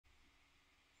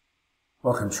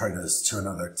Welcome traders to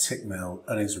another Tickmill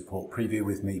earnings report preview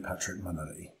with me, Patrick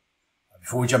Munnelly.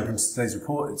 Before we jump into today's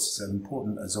report, it's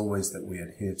important as always that we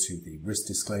adhere to the risk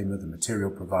disclaimer. The material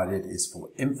provided is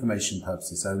for information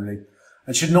purposes only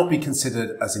and should not be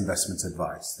considered as investment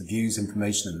advice. The views,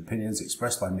 information and opinions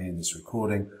expressed by me in this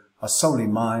recording are solely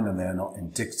mine and they are not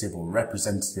indicative or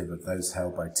representative of those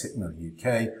held by Tickmill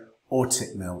UK or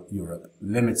Tickmill Europe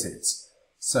Limited.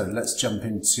 So let's jump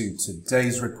into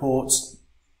today's report.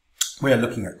 We are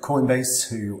looking at Coinbase,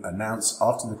 who announced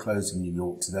after the close in New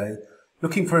York today,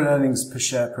 looking for an earnings per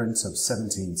share print of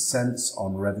 17 cents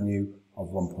on revenue of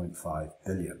 1.5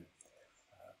 billion.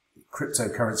 The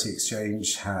cryptocurrency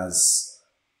exchange has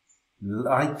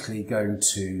likely going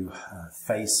to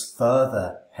face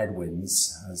further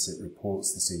headwinds as it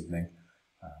reports this evening.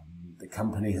 The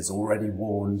company has already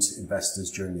warned investors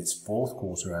during its fourth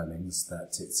quarter earnings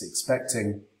that it's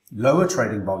expecting lower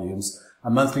trading volumes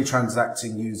and monthly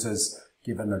transacting users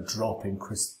given a drop in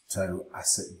crypto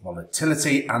asset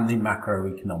volatility and the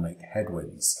macroeconomic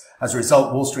headwinds. As a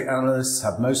result, Wall Street analysts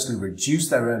have mostly reduced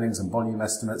their earnings and volume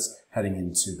estimates heading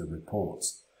into the report.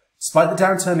 Despite the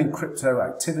downturn in crypto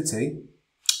activity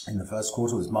in the first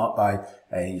quarter was marked by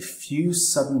a few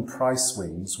sudden price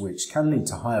swings which can lead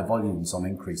to higher volumes on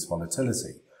increased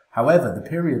volatility. However, the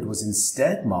period was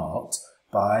instead marked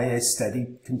by a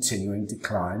steady continuing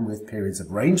decline with periods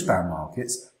of range-bound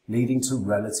markets leading to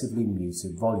relatively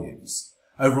muted volumes.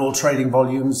 Overall trading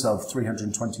volumes of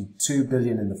 322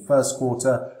 billion in the first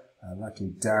quarter, likely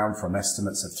down from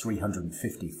estimates of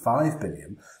 355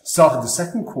 billion. Start of the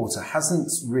second quarter hasn't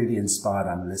really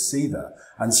inspired analysts either,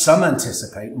 and some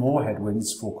anticipate more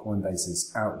headwinds for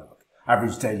Coinbase's outlook.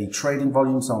 Average daily trading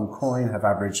volumes on Coin have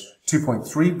averaged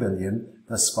 2.3 billion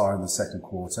thus far in the second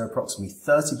quarter, approximately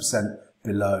 30%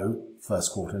 below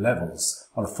first quarter levels.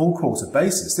 On a full quarter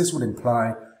basis, this would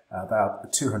imply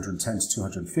about 210 to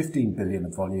 215 billion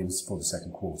of volumes for the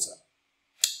second quarter.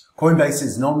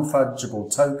 Coinbase's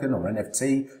non-fungible token or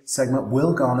NFT segment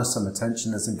will garner some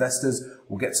attention as investors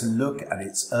will get to look at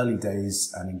its early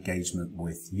days and engagement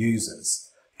with users.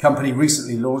 The company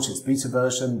recently launched its beta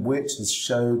version, which has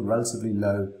showed relatively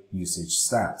low usage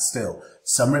stats. Still,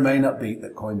 some remain upbeat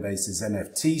that Coinbase's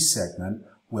NFT segment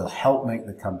will help make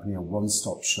the company a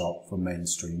one-stop shop for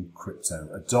mainstream crypto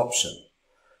adoption.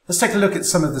 Let's take a look at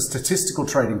some of the statistical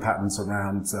trading patterns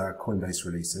around Coinbase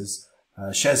releases.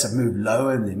 Shares have moved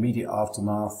lower in the immediate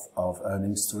aftermath of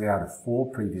earnings 3 out of 4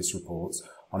 previous reports.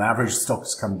 On average, the stock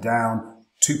has come down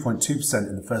 2.2%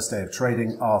 in the first day of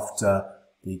trading after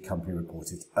the company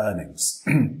reported earnings.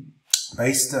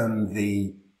 Based on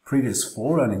the previous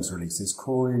 4 earnings releases,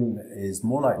 Coin is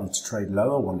more likely to trade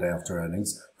lower one day after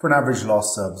earnings for an average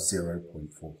loss of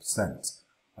 0.4%.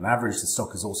 On average, the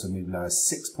stock has also moved lower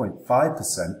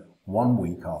 6.5% 1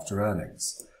 week after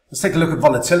earnings. Let's take a look at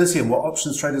volatility and what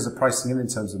options traders are pricing in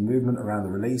terms of movement around the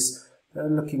release. They're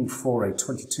looking for a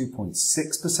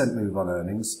 22.6% move on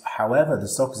earnings. However, the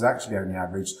stock has actually only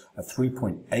averaged a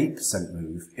 3.8%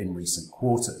 move in recent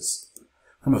quarters.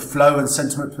 From a flow and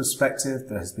sentiment perspective,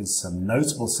 there has been some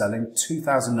notable selling,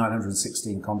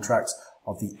 2,916 contracts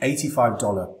of the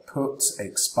 $85 put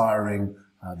expiring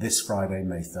this Friday,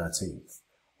 May 13th.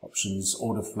 Options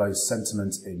order flow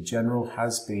sentiment in general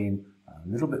has been a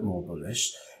little bit more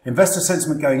bullish. Investor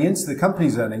sentiment going into the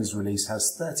company's earnings release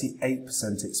has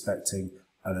 38% expecting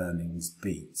an earnings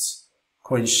beat.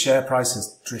 Coin's share price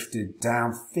has drifted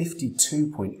down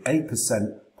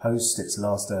 52.8% post its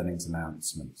last earnings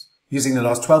announcement. Using the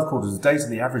last 12 quarters of data,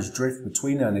 the average drift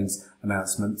between earnings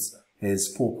announcements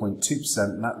is 4.2%,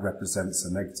 and that represents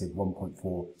a negative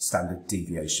 1.4 standard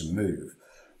deviation move.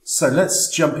 So let's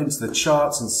jump into the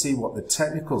charts and see what the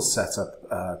technical setup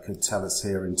could tell us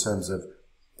here in terms of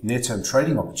near-term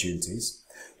trading opportunities.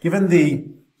 Given the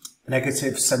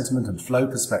negative sentiment and flow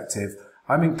perspective,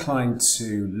 I'm inclined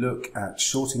to look at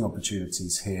shorting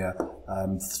opportunities here.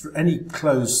 Any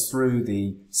close through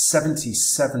the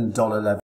 $77 level